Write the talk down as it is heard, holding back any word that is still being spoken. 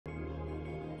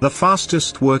The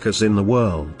fastest workers in the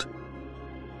world.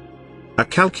 A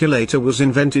calculator was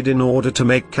invented in order to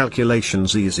make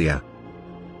calculations easier.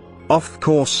 Of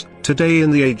course, today in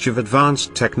the age of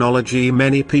advanced technology,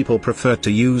 many people prefer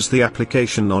to use the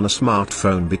application on a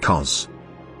smartphone because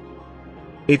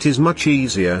it is much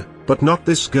easier, but not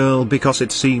this girl, because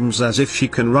it seems as if she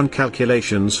can run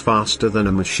calculations faster than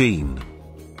a machine.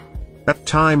 At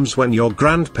times when your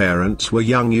grandparents were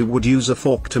young, you would use a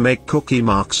fork to make cookie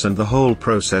marks and the whole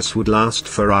process would last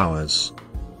for hours.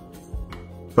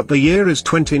 But the year is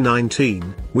 2019,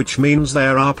 which means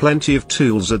there are plenty of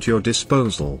tools at your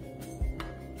disposal.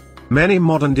 Many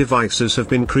modern devices have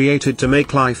been created to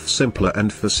make life simpler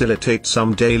and facilitate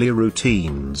some daily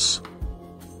routines.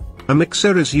 A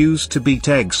mixer is used to beat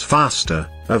eggs faster,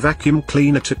 a vacuum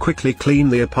cleaner to quickly clean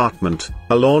the apartment,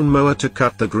 a lawnmower to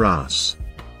cut the grass.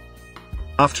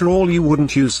 After all, you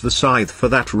wouldn't use the scythe for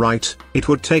that, right? It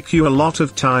would take you a lot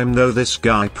of time, though this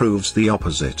guy proves the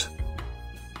opposite.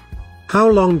 How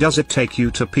long does it take you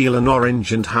to peel an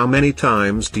orange, and how many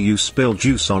times do you spill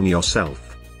juice on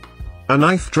yourself? A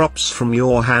knife drops from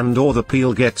your hand or the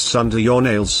peel gets under your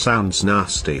nails sounds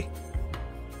nasty.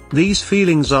 These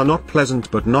feelings are not pleasant,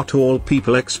 but not all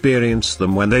people experience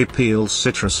them when they peel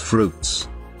citrus fruits.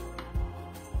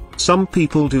 Some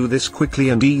people do this quickly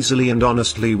and easily, and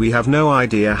honestly we have no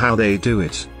idea how they do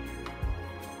it.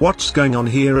 What's going on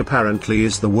here apparently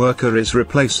is the worker is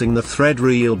replacing the thread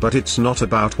reel, but it's not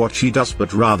about what she does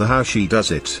but rather how she does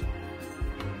it.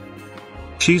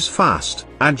 She's fast,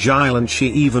 agile, and she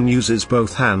even uses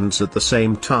both hands at the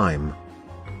same time.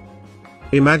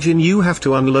 Imagine you have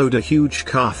to unload a huge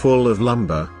car full of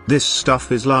lumber. This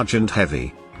stuff is large and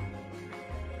heavy.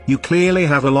 You clearly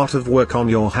have a lot of work on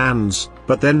your hands,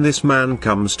 but then this man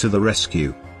comes to the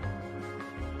rescue.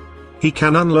 He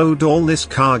can unload all this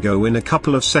cargo in a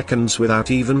couple of seconds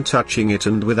without even touching it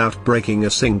and without breaking a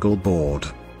single board.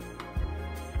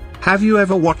 Have you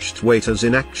ever watched waiters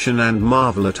in action and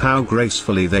marvel at how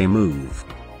gracefully they move?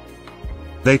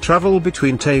 They travel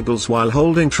between tables while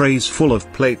holding trays full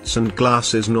of plates and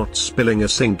glasses, not spilling a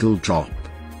single drop.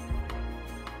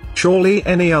 Surely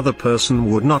any other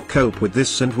person would not cope with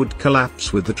this and would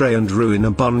collapse with the tray and ruin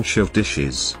a bunch of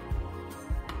dishes.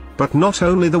 But not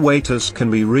only the waiters can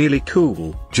be really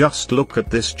cool, just look at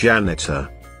this janitor.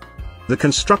 The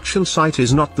construction site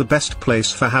is not the best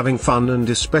place for having fun, and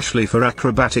especially for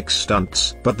acrobatic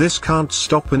stunts, but this can't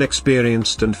stop an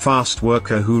experienced and fast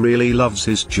worker who really loves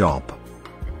his job.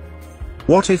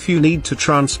 What if you need to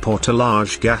transport a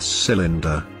large gas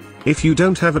cylinder? If you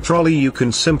don't have a trolley, you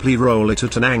can simply roll it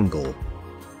at an angle.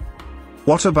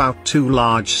 What about two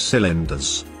large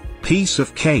cylinders? Piece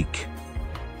of cake.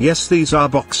 Yes, these are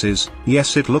boxes.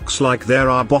 Yes, it looks like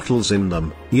there are bottles in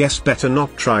them. Yes, better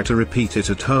not try to repeat it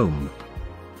at home.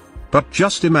 But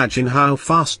just imagine how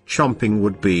fast chomping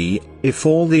would be if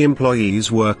all the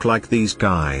employees work like these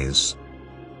guys.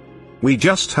 We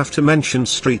just have to mention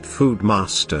street food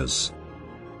masters.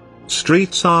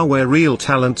 Streets are where real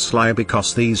talents lie,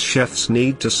 because these chefs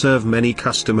need to serve many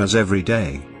customers every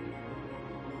day.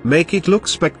 Make it look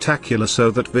spectacular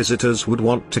so that visitors would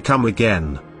want to come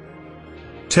again.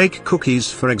 Take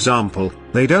cookies for example.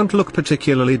 They don't look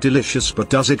particularly delicious, but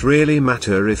does it really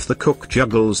matter if the cook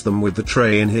juggles them with the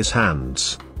tray in his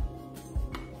hands?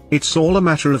 It's all a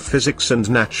matter of physics and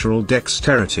natural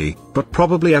dexterity, but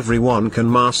probably everyone can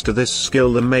master this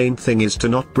skill. The main thing is to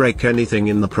not break anything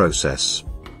in the process.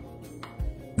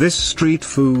 This street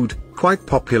food, quite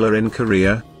popular in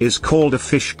Korea, is called a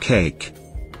fish cake.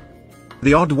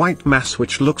 The odd white mass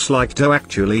which looks like dough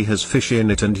actually has fish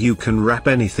in it, and you can wrap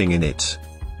anything in it.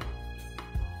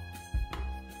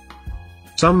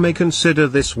 Some may consider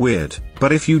this weird,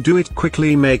 but if you do it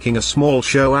quickly, making a small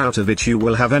show out of it, you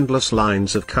will have endless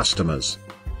lines of customers.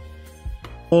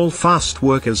 All fast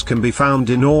workers can be found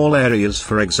in all areas.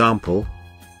 For example,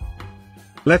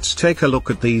 let's take a look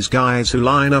at these guys who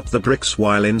line up the bricks,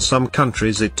 while in some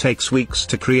countries it takes weeks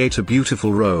to create a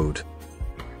beautiful road.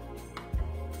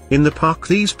 In the park,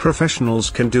 these professionals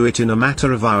can do it in a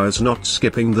matter of hours, not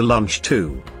skipping the lunch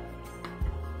too.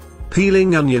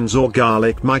 Peeling onions or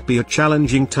garlic might be a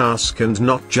challenging task, and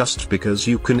not just because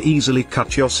you can easily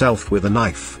cut yourself with a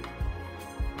knife.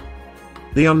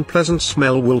 The unpleasant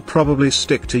smell will probably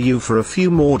stick to you for a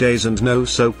few more days, and no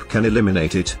soap can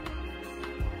eliminate it.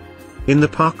 In the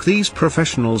park, these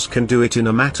professionals can do it in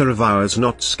a matter of hours,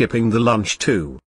 not skipping the lunch too.